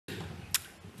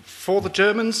For the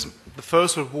Germans, the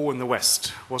First World War in the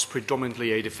West was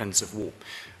predominantly a defensive war.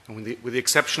 And with the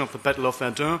exception of the Battle of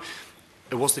Verdun,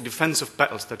 it was the defensive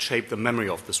battles that shaped the memory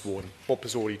of this war. And Bob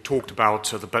has already talked about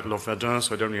the Battle of Verdun,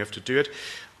 so I don't really have to do it.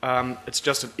 It's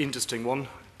just an interesting one.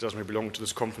 It doesn't really belong to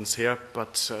this conference here,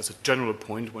 but as a general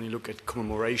point, when you look at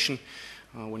commemoration,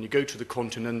 when you go to the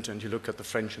continent and you look at the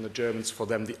French and the Germans, for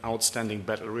them the outstanding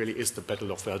battle really is the Battle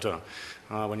of Verdun.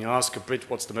 When you ask a Brit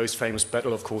what's the most famous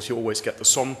battle, of course you always get the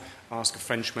Somme. Ask a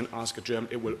Frenchman, ask a German,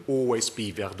 it will always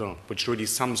be Verdun, which really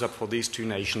sums up for these two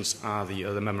nations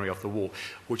the memory of the war,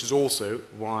 which is also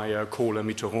why Kohl and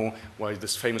Mitterrand, why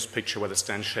this famous picture where they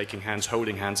stand shaking hands,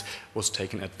 holding hands, was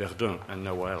taken at Verdun and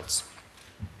nowhere else.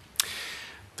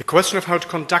 The question of how to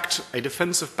conduct a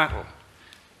defensive battle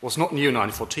was not new in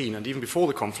 1914, and even before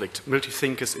the conflict, military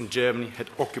thinkers in Germany had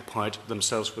occupied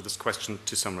themselves with this question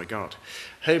to some regard.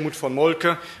 Helmut von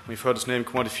Moltke, we've heard his name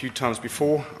quite a few times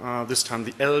before, this time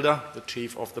the elder, the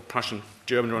chief of the Prussian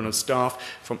German General Staff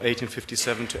from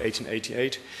 1857 to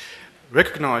 1888,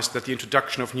 recognized that the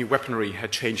introduction of new weaponry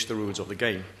had changed the rules of the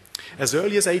game. As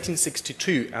early as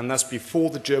 1862, and thus before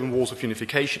the German Wars of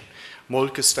Unification,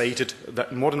 Moltke stated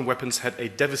that modern weapons had a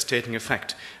devastating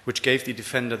effect, which gave the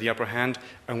defender the upper hand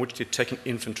and which the attacking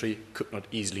infantry could not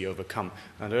easily overcome.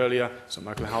 And earlier, Sir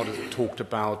Michael Howard talked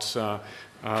about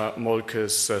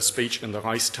Moltke's speech in the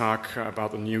Reichstag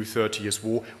about the new 30 Years'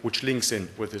 War, which links in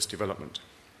with this development.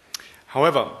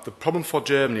 However, the problem for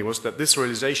Germany was that this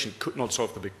realization could not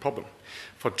solve the big problem.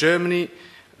 For German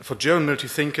military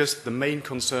thinkers, the main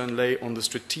concern lay on the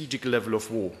strategic level of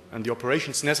war and the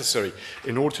operations necessary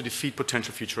in order to defeat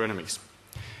potential future enemies.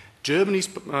 Germany's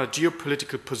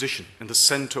geopolitical position in the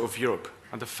center of Europe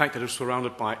and the fact that it was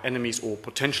surrounded by enemies or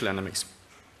potential enemies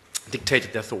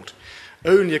dictated their thought.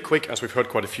 Only a quick, as we've heard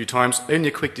quite a few times, only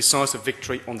a quick decisive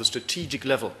victory on the strategic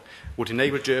level would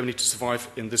enable Germany to survive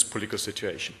in this political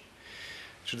situation.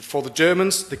 For the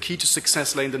Germans, the key to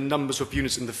success lay in the numbers of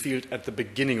units in the field at the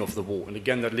beginning of the war. And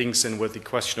again, that links in with the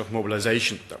question of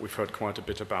mobilization that we've heard quite a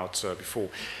bit about before.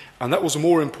 And that was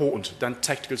more important than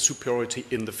tactical superiority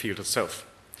in the field itself.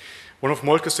 One of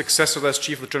Moltke's successors as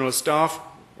Chief of the General Staff,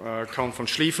 Count von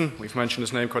Schlieffen, we've mentioned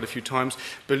his name quite a few times,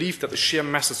 believed that the sheer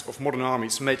masses of modern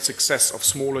armies made success of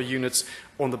smaller units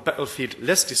on the battlefield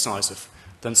less decisive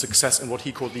than success in what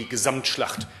he called the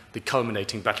Gesamtschlacht, the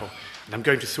culminating battle. And I'm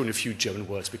going to throw in a few German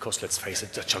words because, let's face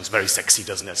it, that sounds very sexy,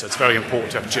 doesn't it? So it's very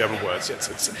important to have German words.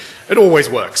 It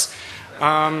always works.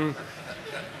 The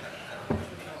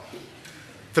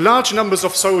large numbers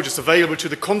of soldiers available to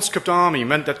the conscript army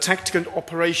meant that tactical and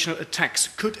operational attacks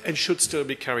could and should still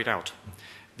be carried out.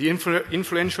 The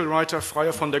influential writer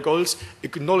Freier von der Goltz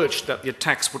acknowledged that the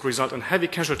attacks would result in heavy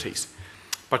casualties,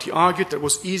 but he argued that it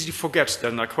was easy to forget that,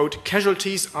 and I quote,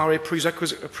 "Casualties are a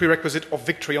prerequisite of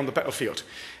victory on the battlefield.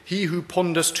 He who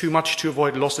ponders too much to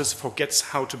avoid losses forgets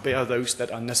how to bear those that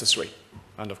are necessary."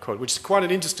 End of quote, which is quite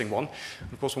an interesting one.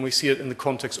 Of course, when we see it in the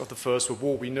context of the First World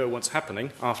War, we know what's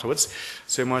happening afterwards.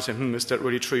 So you might say, is that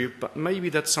really true? But maybe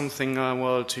that's something,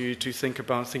 to think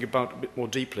about a bit more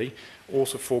deeply,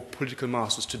 also for political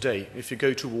masters today. If you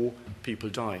go to war, people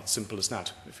die. Simple as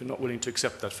that. If you're not willing to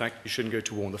accept that fact, you shouldn't go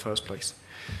to war in the first place.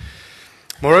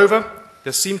 Moreover,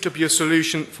 there seemed to be a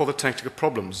solution for the tactical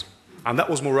problems, and that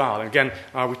was morale. Again,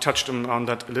 we touched on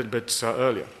that a little bit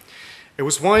earlier. It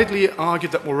was widely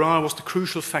argued that morale was the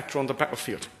crucial factor on the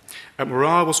battlefield, and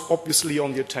morale was obviously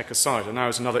on the attacker's side. And now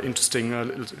is another interesting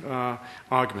little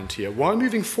argument here. While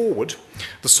moving forward,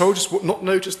 the soldiers would not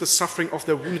notice the suffering of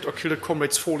their wounded or killed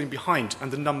comrades falling behind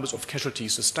and the numbers of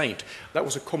casualties sustained. That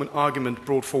was a common argument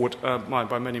brought forward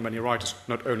by many, many writers,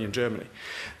 not only in Germany.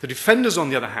 The defenders, on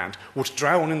the other hand, would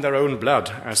drown in their own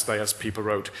blood, as people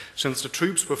wrote, since the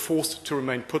troops were forced to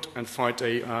remain put and fight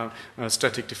a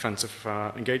static defensive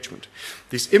engagement.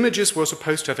 These images were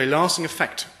supposed to have a lasting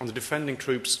effect on the defending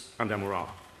troops and their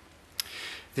morale.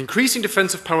 The increasing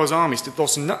defensive power of armies did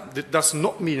thus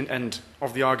not mean an end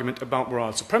of the argument about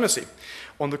moral supremacy.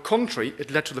 On the contrary,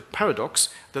 it led to the paradox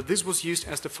that this was used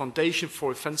as the foundation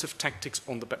for offensive tactics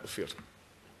on the battlefield.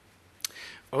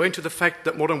 Owing to the fact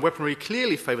that modern weaponry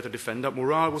clearly favored the defender,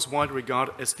 morale was widely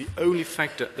regarded as the only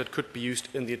factor that could be used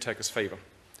in the attacker's favor.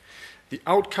 The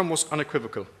outcome was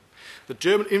unequivocal. The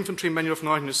German Infantry Manual of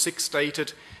 1906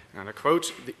 stated, and I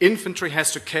quote, "The infantry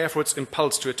has to care for its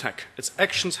impulse to attack. Its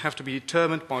actions have to be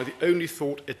determined by the only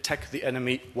thought, attack the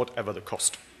enemy, whatever the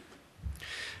cost."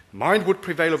 Mind would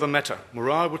prevail over matter.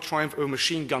 Morale would triumph over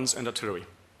machine guns and artillery.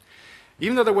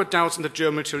 Even though there were doubts in the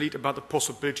German military elite about the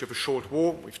possibility of a short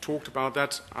war, we've talked about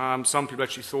that, some people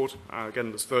actually thought,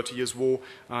 again, this 30 Years' War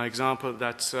example,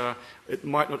 that it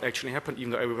might not actually happen, even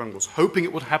though everyone was hoping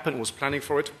it would happen, was planning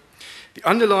for it. The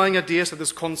underlying ideas of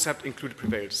this concept included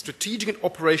prevailed. Strategic and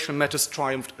operational matters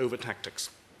triumphed over tactics.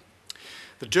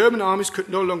 The German armies could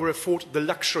no longer afford the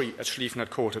luxury, as Schlieffen had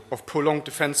called it, of prolonged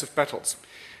defensive battles,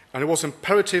 and it was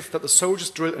imperative that the soldiers'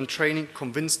 drill and training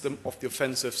convinced them of the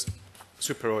offensive's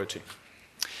superiority.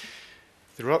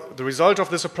 The result of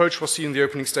this approach was seen in the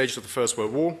opening stages of the First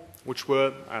World War, which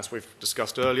were, as we've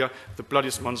discussed earlier, the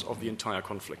bloodiest months of the entire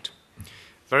conflict.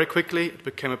 Very quickly, it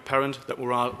became apparent that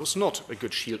morale was not a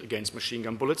good shield against machine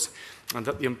gun bullets, and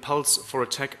that the impulse for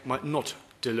attack might not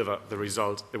deliver the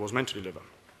result it was meant to deliver.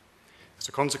 As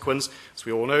a consequence, as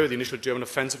we all know, the initial German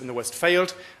offensive in the West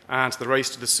failed, and the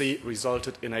race to the sea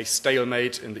resulted in a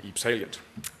stalemate in the Ypres salient.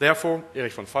 Therefore,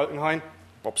 Erich von Falkenhayn,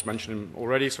 Bob's mentioned him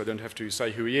already, so I don't have to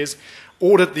say who he is,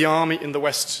 ordered the army in the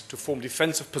West to form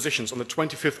defensive positions on the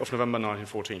 25th of November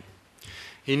 1914.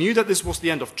 He knew that this was the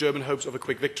end of German hopes of a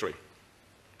quick victory,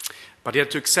 but he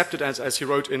had to accept it, as he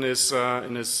wrote in his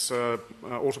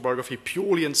autobiography,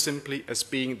 purely and simply as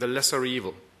being the lesser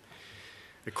evil.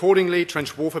 Accordingly,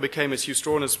 trench warfare became, as Hugh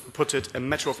Strohn has put it, a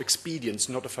matter of expedience,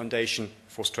 not a foundation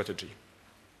for strategy.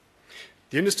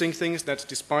 The interesting thing is that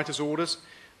despite his orders,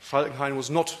 Falkenhayn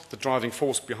was not the driving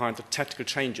force behind the tactical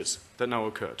changes that now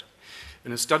occurred.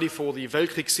 In a study for the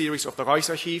Weltkrieg series of the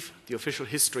Reichsarchiv, the official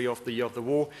history of the year of the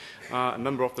war, a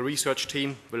member of the research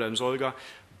team, Wilhelm Solger,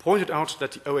 pointed out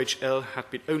that the OHL had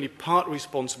been only partly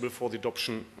responsible for the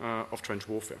adoption of trench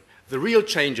warfare. The real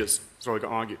changes, Solger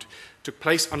argued, took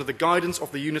place under the guidance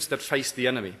of the units that faced the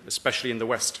enemy, especially in the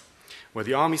West, where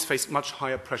the armies faced much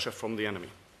higher pressure from the enemy.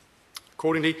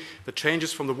 Accordingly, the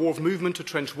changes from the war of movement to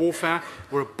trench warfare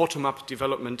were a bottom-up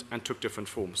development and took different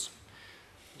forms.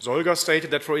 Solger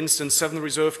stated that, for instance, 7th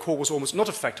Reserve Corps was almost not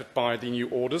affected by the new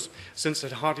orders, since it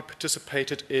had hardly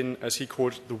participated in, as he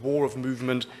called it, the war of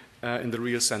movement in the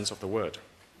real sense of the word.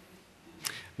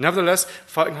 Nevertheless,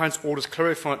 Falkenhayn's orders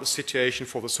clarified the situation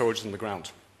for the soldiers on the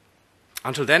ground.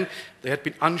 Until then, they had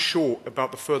been unsure about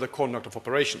the further conduct of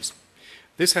operations.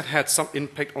 This had had some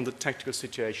impact on the tactical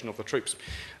situation of the troops.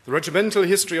 The regimental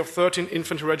history of 13th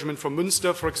Infantry Regiment from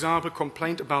Münster, for example,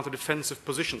 complained about the defensive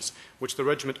positions which the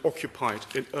regiment occupied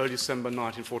in early December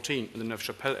 1914 in the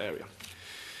Neuve-Chapelle area.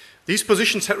 These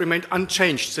positions had remained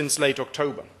unchanged since late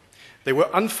October. They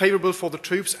were unfavorable for the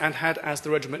troops and had, as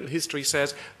the regimental history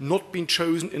says, not been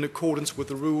chosen in accordance with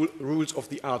the rules of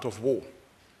the art of war,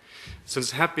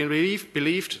 since it had been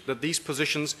believed that these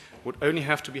positions would only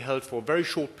have to be held for a very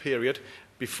short period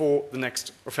before the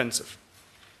next offensive.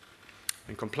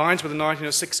 In compliance with the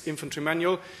 1906 Infantry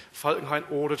Manual, Falkenhayn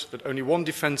ordered that only one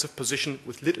defensive position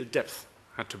with little depth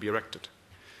had to be erected.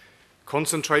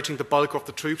 Concentrating the bulk of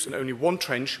the troops in only one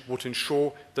trench would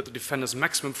ensure that the defenders'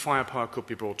 maximum firepower could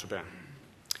be brought to bear.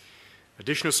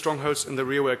 Additional strongholds in the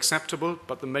rear were acceptable,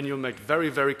 but the manual made very,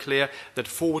 very clear that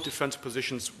forward defensive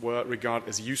positions were regarded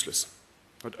as useless.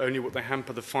 Not only would they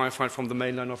hamper the firefight from the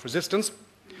main line of resistance,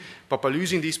 but by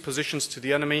losing these positions to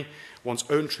the enemy, one's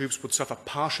own troops would suffer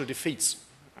partial defeats,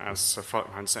 as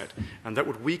Falkenhayn said, and that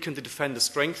would weaken the defender's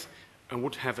strength and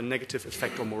would have a negative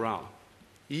effect on morale.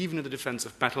 Even in the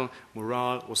defensive battle,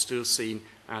 morale was still seen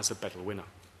as a battle winner.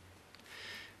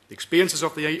 The experiences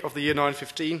of the year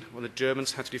 1915, when the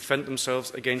Germans had to defend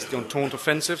themselves against the Entente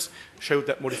offensives, showed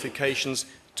that modifications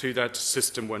to that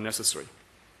system were necessary.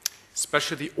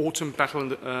 Especially the autumn battle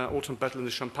in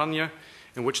the Champagne,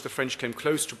 in which the French came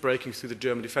close to breaking through the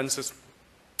German defenses,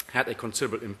 had a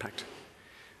considerable impact.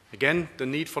 Again, the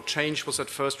need for change was at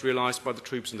first realized by the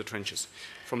troops in the trenches.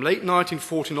 From late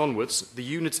 1914 onwards, the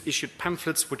units issued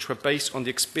pamphlets which were based on the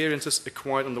experiences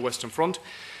acquired on the Western Front,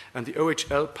 and the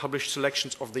OHL published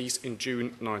selections of these in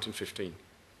June 1915.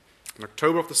 In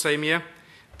October of the same year,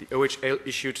 the OHL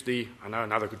issued the,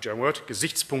 another good German word,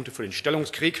 Gesichtspunkte für den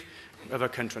Stellungskrieg. Whoever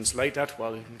can translate that,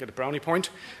 well, you can get a brownie point.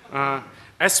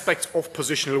 Aspects of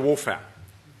positional warfare.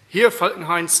 Here,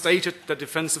 Falkenhayn stated that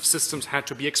defensive systems had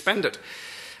to be expanded.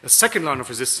 A second line of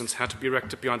resistance had to be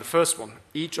erected behind the first one,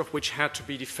 each of which had to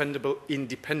be defendable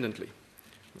independently.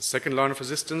 The second line of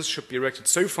resistance should be erected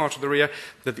so far to the rear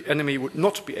that the enemy would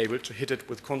not be able to hit it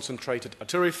with concentrated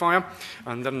artillery fire,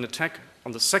 and then an attack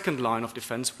on the second line of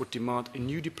defense would demand a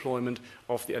new deployment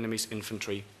of the enemy's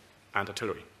infantry and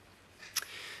artillery.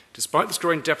 Despite this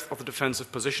growing depth of the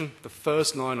defensive position, the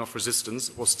first line of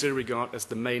resistance was still regarded as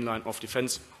the main line of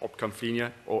defense,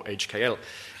 Hauptkampflinie or HKL,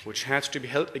 which had to be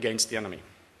held against the enemy.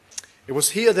 It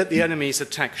was here that the enemy's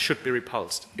attack should be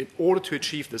repulsed. In order to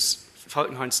achieve this,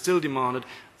 Falkenhayn still demanded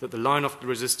that the line of the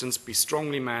resistance be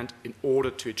strongly manned in order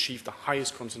to achieve the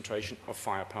highest concentration of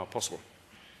firepower possible.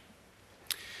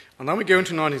 And then we go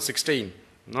into 1916.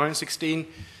 1916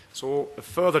 saw a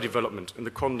further development in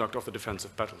the conduct of the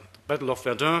defensive battle. The Battle of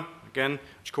Verdun, again,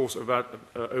 which caused about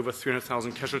over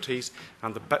 300,000 casualties,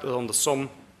 and the Battle on the Somme,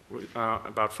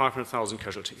 about 500,000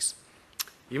 casualties.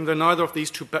 Even though neither of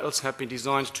these two battles had been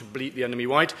designed to bleed the enemy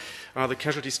white, the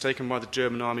casualties taken by the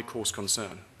German army caused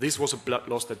concern. This was a blood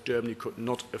loss that Germany could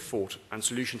not afford, and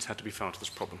solutions had to be found to this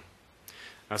problem.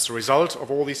 As a result of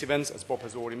all these events, as Bob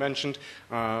has already mentioned,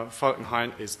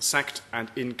 Falkenhayn is sacked, and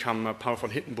in come Paul von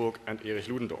Hindenburg and Erich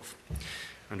Ludendorff.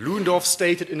 And Ludendorff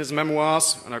stated in his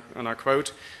memoirs, and I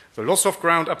quote, "The loss of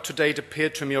ground up to date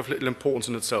appeared to me of little importance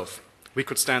in itself. We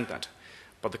could stand that.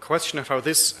 But the question of how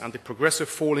this and the progressive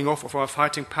falling off of our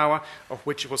fighting power, of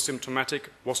which it was symptomatic,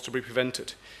 was to be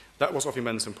prevented. That was of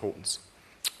immense importance.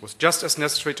 It was just as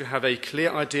necessary to have a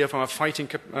clear idea of our fighting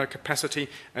capacity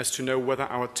as to know whether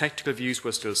our tactical views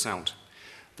were still sound.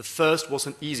 The first was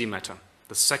an easy matter,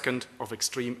 the second of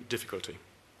extreme difficulty."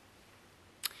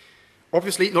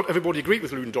 Obviously, not everybody agreed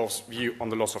with Ludendorff's view on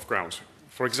the loss of ground.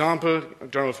 For example,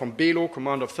 General von Below,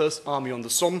 commander of 1st Army on the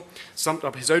Somme, summed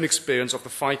up his own experience of the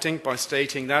fighting by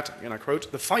stating that, and I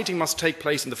quote, "The fighting must take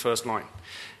place in the first line.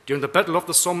 During the Battle of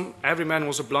the Somme, every man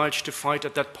was obliged to fight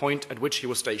at that point at which he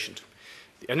was stationed.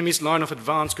 The enemy's line of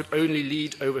advance could only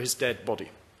lead over his dead body.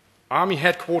 Army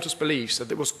headquarters believes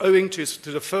that it was owing to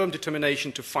the firm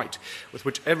determination to fight, with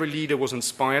which every leader was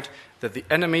inspired, that the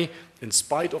enemy, in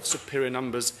spite of superior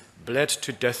numbers, bled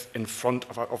to death in front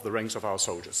of the ranks of our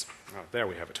soldiers." There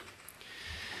we have it.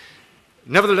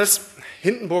 Nevertheless,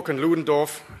 Hindenburg and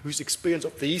Ludendorff, whose experience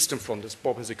of the Eastern Front, as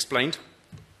Bob has explained,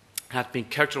 had been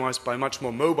characterized by a much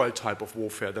more mobile type of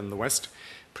warfare than the West,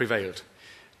 prevailed.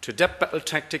 To adapt battle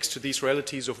tactics to these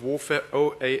realities of warfare,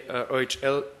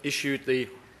 OHL issued the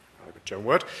German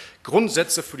word,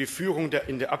 Grundsätze für die Führung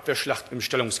in der Abwehrschlacht im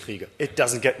Stellungskriege. It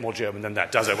doesn't get more German than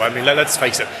that, does it? Well, I mean, let's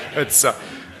face it.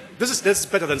 This is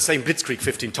better than saying Blitzkrieg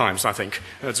 15 times, I think.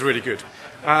 That's really good.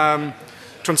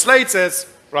 Translates as,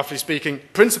 roughly speaking,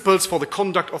 Principles for the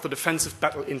Conduct of the Defensive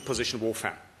Battle in Position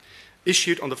Warfare,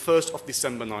 issued on the 1st of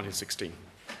December 1916.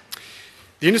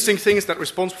 The interesting thing is that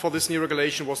responsible for this new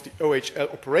regulation was the OHL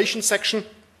Operations Section,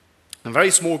 a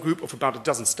very small group of about a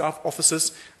dozen staff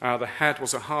officers. The head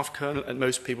was a half colonel, and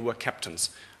most people were captains.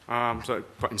 So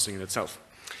quite interesting in itself.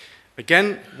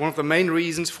 Again, one of the main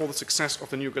reasons for the success of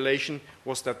the new regulation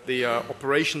was that the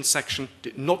operations section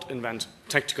did not invent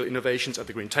tactical innovations at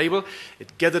the green table.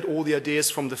 It gathered all the ideas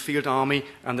from the field army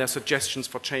and their suggestions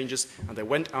for changes, and they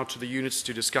went out to the units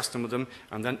to discuss them with them,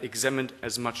 and then examined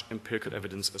as much empirical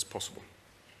evidence as possible.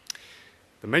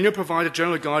 The manual provided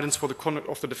general guidance for the conduct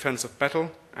of the defensive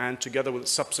battle, and together with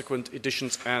subsequent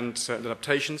editions and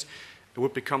adaptations, it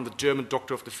would become the German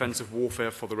doctrine of defensive warfare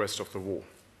for the rest of the war.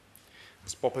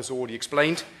 As Bob has already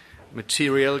explained,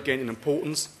 materiel gained in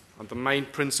importance, and the main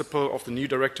principle of the new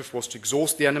directive was to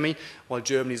exhaust the enemy while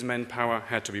Germany's manpower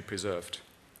had to be preserved.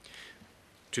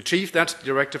 To achieve that, the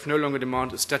directive no longer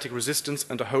demanded static resistance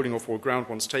and a holding of all ground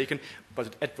once taken, but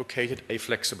it advocated a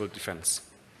flexible defense.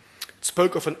 It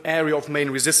spoke of an area of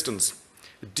main resistance,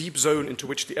 a deep zone into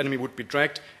which the enemy would be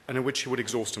dragged and in which he would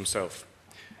exhaust himself.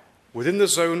 Within the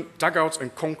zone, dugouts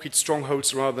and concrete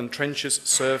strongholds rather than trenches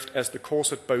served as the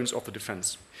corset bones of the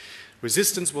defense.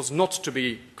 Resistance was not to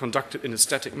be conducted in a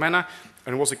static manner,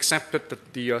 and it was accepted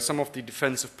that some of the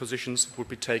defensive positions would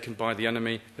be taken by the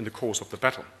enemy in the course of the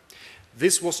battle.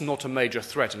 This was not a major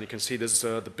threat, and you can see this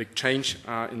the big change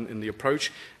in the approach,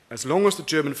 as long as the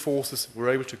German forces were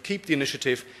able to keep the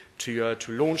initiative to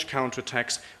launch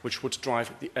counterattacks which would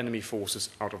drive the enemy forces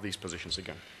out of these positions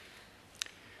again.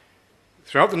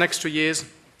 Throughout the next 2 years,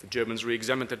 the Germans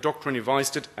re-examined their doctrine,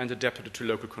 revised it, and adapted it to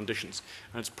local conditions.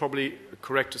 And it's probably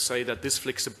correct to say that this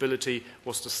flexibility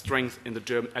was the strength in the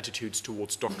German attitudes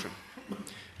towards doctrine.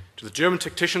 To the German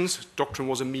tacticians, doctrine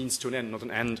was a means to an end, not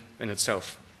an end in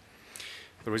itself.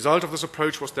 The result of this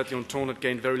approach was that the Entente had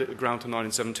gained very little ground in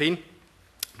 1917,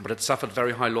 but it suffered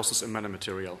very high losses in man and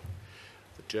materiel.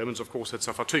 The Germans, of course, had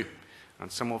suffered too, and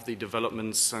some of the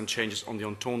developments and changes on the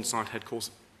Entente side had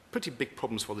caused pretty big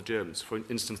problems for the Germans. For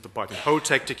instance, the bite and hold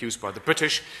tactic used by the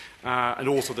British, and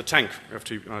also the tank. We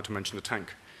have to mention the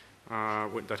tank.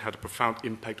 That had a profound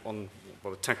impact on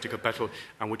the tactical battle,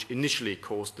 and which initially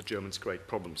caused the Germans great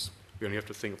problems. We only have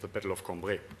to think of the Battle of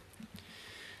Cambrai.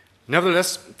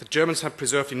 Nevertheless, the Germans had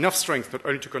preserved enough strength not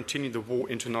only to continue the war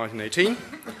into 1918,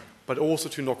 but also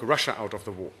to knock Russia out of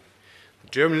the war. The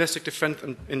German elastic defense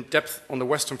in depth on the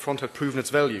Western Front had proven its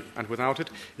value, and without it,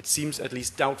 it seems at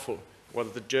least doubtful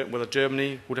whether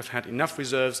Germany would have had enough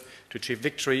reserves to achieve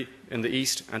victory in the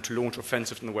east and to launch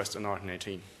offensives in the west in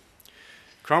 1918.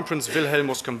 Crown Prince Wilhelm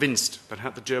was convinced that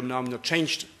had the German army not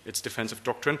changed its defensive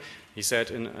doctrine, he said,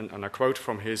 and I quote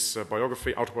from his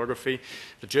autobiography,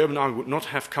 the German army would not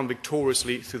have come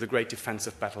victoriously through the great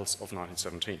defensive battles of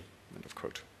 1917. End of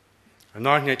quote. In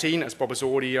 1918, as Bob has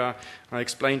already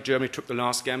explained, Germany took the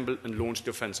last gamble and launched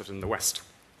the offensives in the west.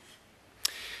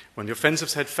 When the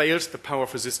offensives had failed, the power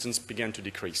of resistance began to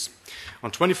decrease.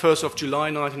 On 21st of July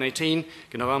 1918,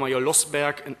 Generalmajor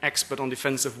Lossberg, an expert on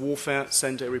defensive warfare,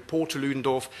 sent a report to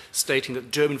Ludendorff stating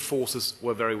that German forces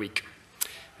were very weak.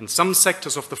 In some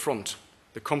sectors of the front,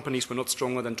 the companies were not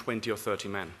stronger than 20 or 30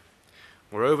 men.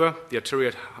 Moreover, the artillery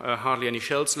had hardly any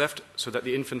shells left, so that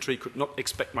the infantry could not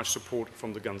expect much support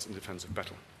from the guns in defensive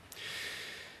battle.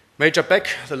 Major Beck,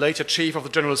 the later chief of the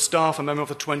General Staff, a member of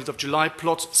the 20th of July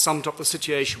plot, summed up the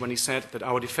situation when he said that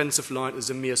our defensive line is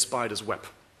a mere spider's web.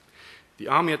 The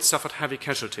army had suffered heavy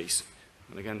casualties.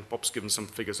 And again, Bob's given some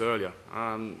figures earlier.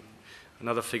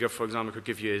 Another figure, for example, I could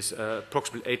give you is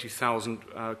approximately 80,000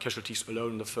 casualties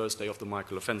alone on the first day of the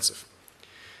Michael offensive.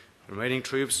 The remaining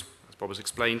troops, as Bob has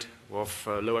explained, were of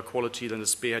lower quality than the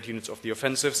spearhead units of the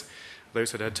offensives,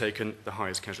 those that had taken the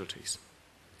highest casualties.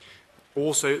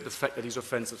 Also, the fact that these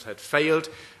offensives had failed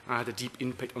had a deep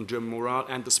impact on German morale,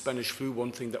 and the Spanish flu,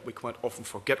 one thing that we quite often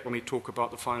forget when we talk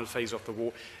about the final phase of the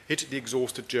war, hit the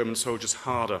exhausted German soldiers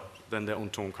harder than their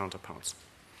Entente counterparts.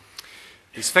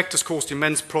 These factors caused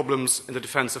immense problems in the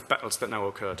defensive battles that now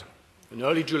occurred. In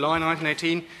early July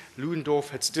 1918, Ludendorff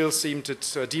had still deemed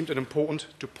it important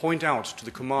to point out to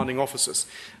the commanding officers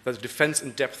that the defense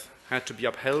in depth had to be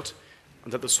upheld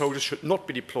and that the soldiers should not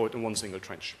be deployed in one single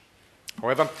trench.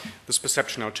 However, this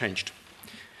perception now changed.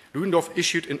 Ludendorff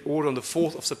issued an order on the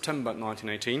 4th of September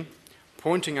 1918,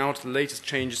 pointing out the latest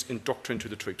changes in doctrine to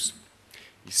the troops.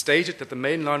 He stated that the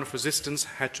main line of resistance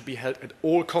had to be held at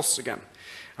all costs again,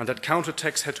 and that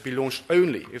counterattacks had to be launched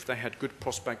only if they had good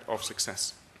prospect of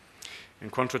success. In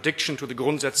contradiction to the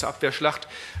Grundsätze Abwehrschlacht,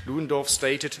 Ludendorff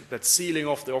stated that sealing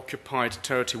off the occupied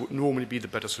territory would normally be the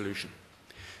better solution.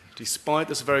 Despite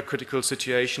this very critical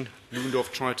situation,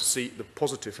 Ludendorff tried to see the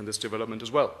positive in this development as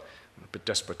well. I'm a bit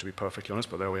desperate, to be perfectly honest,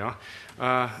 but there we are.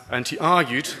 And he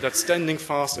argued that standing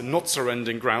fast and not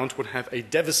surrendering ground would have a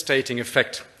devastating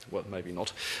effect, well, maybe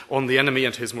not, on the enemy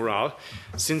and his morale,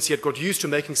 since he had got used to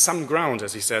making some ground,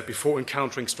 as he said, before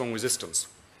encountering strong resistance.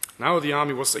 Now the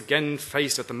army was again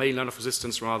faced at the main line of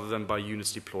resistance rather than by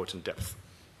units deployed in depth.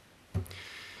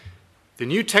 The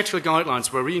new tactical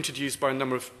guidelines were reintroduced by a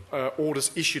number of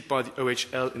orders issued by the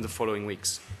OHL in the following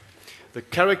weeks. The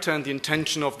character and the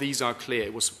intention of these are clear.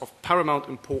 It was of paramount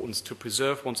importance to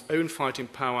preserve one's own fighting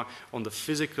power on the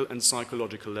physical and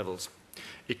psychological levels.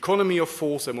 Economy of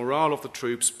force and morale of the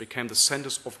troops became the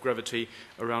centers of gravity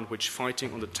around which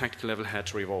fighting on the tactical level had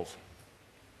to revolve.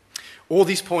 All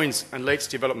these points and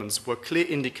latest developments were clear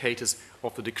indicators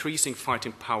of the decreasing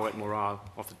fighting power and morale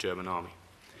of the German army.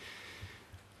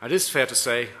 It is fair to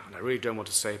say, and I really don't want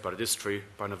to say, but it is true,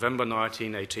 by November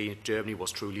 1918, Germany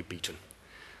was truly beaten.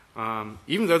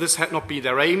 Even though this had not been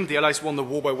their aim, the Allies won the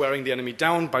war by wearing the enemy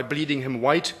down, by bleeding him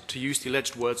white, to use the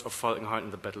alleged words of Falkenhayn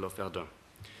in the Battle of Verdun.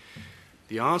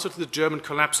 The answer to the German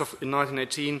collapse in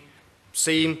 1918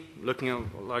 seemed, looking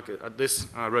at this,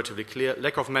 relatively clear.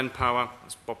 Lack of manpower,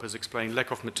 as Bob has explained,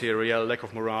 lack of material, lack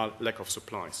of morale, lack of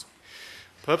supplies.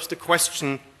 Perhaps the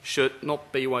question should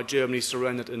not be why Germany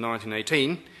surrendered in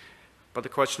 1918, but the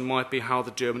question might be how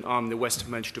the German army in the West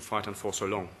managed to fight on for so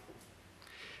long.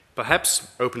 Perhaps,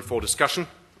 open for discussion,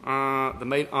 the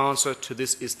main answer to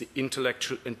this is the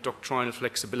intellectual and doctrinal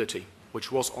flexibility,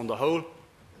 which was on the whole,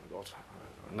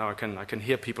 now I can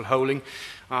hear people howling,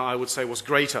 I would say was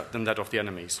greater than that of the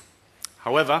enemies.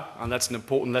 However, and that's an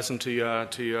important lesson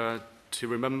to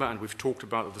remember, and we've talked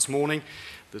about it this morning,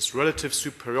 this relative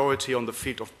superiority on the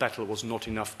field of battle was not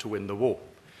enough to win the war.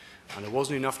 And it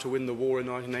wasn't enough to win the war in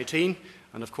 1918,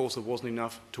 and of course it wasn't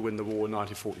enough to win the war in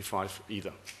 1945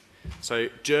 either. So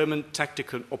German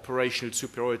tactical and operational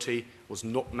superiority was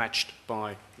not matched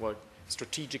by, well,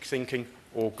 strategic thinking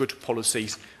or good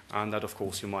policies, and that, of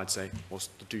course, you might say, was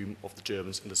the doom of the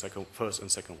Germans in the First and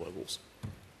Second World Wars.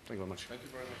 Thank you very much. Thank you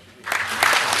very much.